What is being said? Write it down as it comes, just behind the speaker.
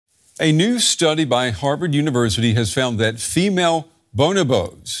A new study by Harvard University has found that female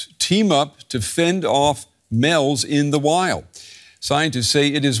bonobos team up to fend off males in the wild. Scientists say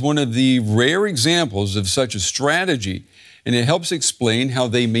it is one of the rare examples of such a strategy, and it helps explain how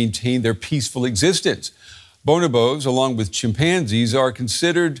they maintain their peaceful existence. Bonobos, along with chimpanzees, are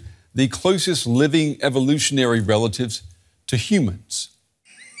considered the closest living evolutionary relatives to humans.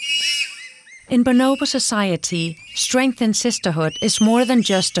 In bonobo society, strength and sisterhood is more than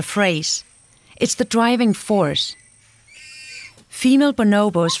just a phrase. It's the driving force. Female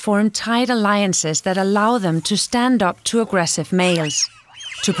bonobos form tight alliances that allow them to stand up to aggressive males,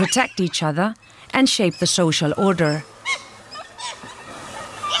 to protect each other and shape the social order.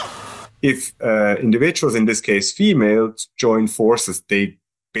 If individuals, in this case females, join forces, they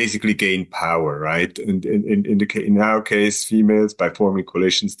basically gain power, right? And in our case, females, by forming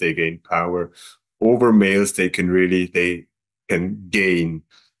coalitions, they gain power over males. They can gain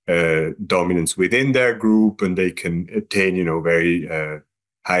dominance within their group, and they can attain, very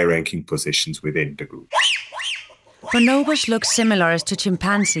high-ranking positions within the group. Bonobos look similar to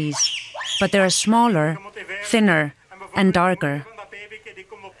chimpanzees, but they are smaller, thinner, and darker.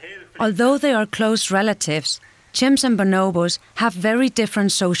 Although they are close relatives, chimps and bonobos have very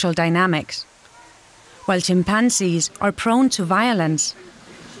different social dynamics. While chimpanzees are prone to violence,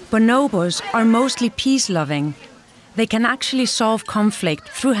 bonobos are mostly peace-loving. They can actually solve conflict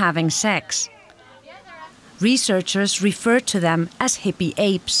through having sex. Researchers refer to them as hippie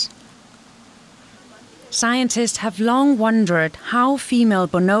apes. Scientists have long wondered how female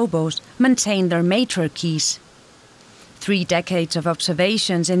bonobos maintain their matriarchies. 3 decades of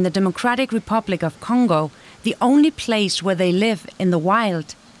observations in the Democratic Republic of Congo, the only place where they live in the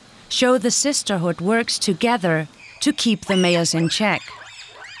wild, show the sisterhood works together to keep the males in check.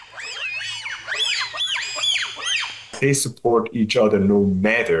 They support each other no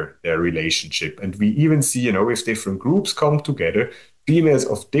matter their relationship. And we even see, if different groups come together, females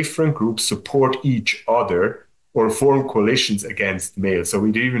of different groups support each other or form coalitions against males. So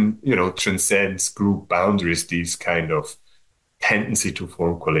it even, transcends group boundaries, these kind of tendency to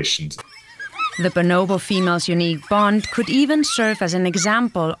form coalitions. The bonobo female's unique bond could even serve as an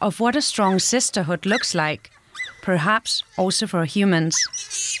example of what a strong sisterhood looks like, perhaps also for humans.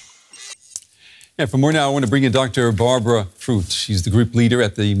 Yeah, for more now, I want to bring in Dr. Barbara Fruth. She's the group leader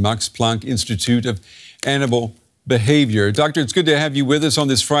at the Max Planck Institute of Animal Behavior. Doctor, it's good to have you with us on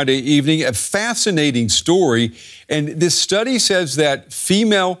this Friday evening. A fascinating story. And this study says that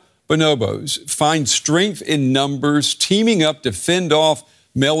female bonobos find strength in numbers, teaming up to fend off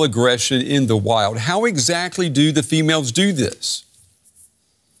male aggression in the wild. How exactly do the females do this?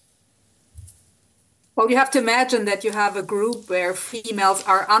 Well, you have to imagine that you have a group where females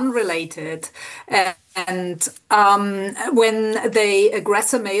are unrelated. And when they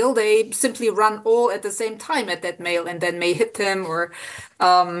aggress a male, they simply run all at the same time at that male and then may hit him or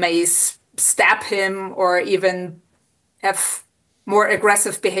may stab him or even have more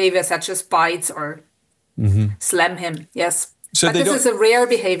aggressive behavior such as bites or slam him. Yes. So but this is a rare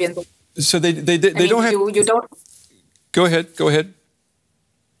behavior. So they don't have... You don't... Go ahead.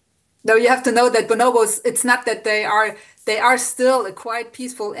 No, you have to know that bonobos, it's not that they are still a quite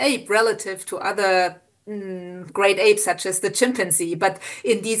peaceful ape relative to other great apes such as the chimpanzee. But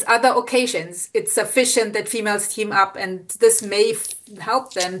in these other occasions, it's sufficient that females team up, and this may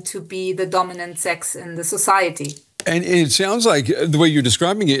help them to be the dominant sex in the society. And it sounds like the way you're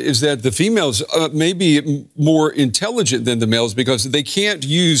describing it is that the females may be more intelligent than the males because they can't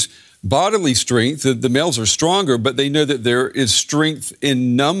use bodily strength. The males are stronger, but they know that there is strength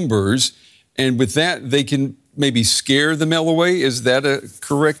in numbers. And with that, they can maybe scare the male away. Is that a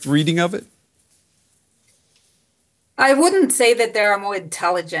correct reading of it? I wouldn't say that they are more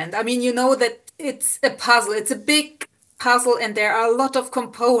intelligent. I mean, that it's a puzzle. It's a big puzzle, and there are a lot of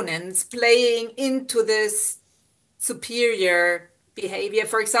components playing into this superior behavior.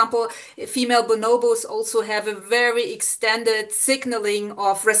 For example, female bonobos also have a very extended signaling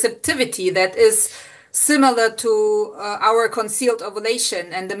of receptivity that is similar to our concealed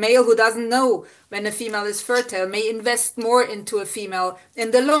ovulation. And the male who doesn't know when a female is fertile may invest more into a female in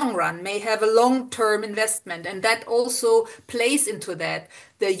the long run, may have a long-term investment. And that also plays into that.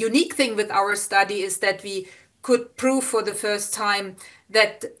 The unique thing with our study is that we could prove for the first time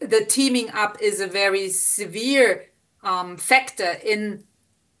that the teaming up is a very severe factor in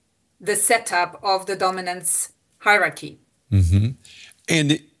the setup of the dominance hierarchy.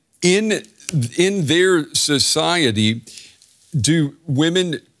 And in their society, do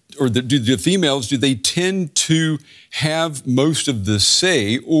women or do the females, do they tend to have most of the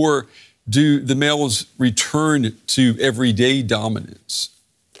say, or do the males return to everyday dominance?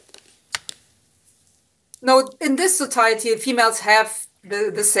 No, in this society, females have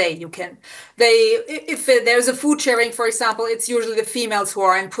the say. If there's a food sharing, for example, it's usually the females who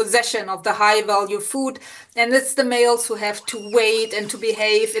are in possession of the high value food, and it's the males who have to wait and to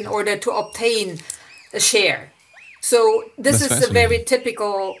behave in order to obtain a share. So this is a very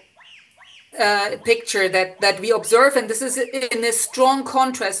typical picture that we observe, and this is in a strong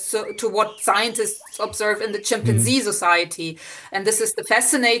contrast to what scientists observe in the chimpanzee society. And this is the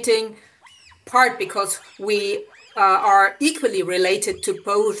fascinating part, because we are equally related to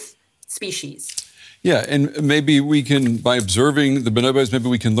both species. Yeah, and maybe we can, by observing the bonobos, maybe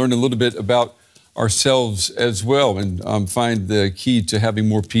we can learn a little bit about ourselves as well, and find the key to having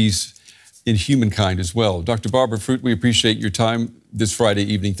more peace in humankind as well. Dr. Barbara Fruth, we appreciate your time this Friday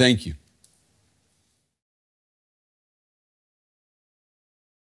evening. Thank you.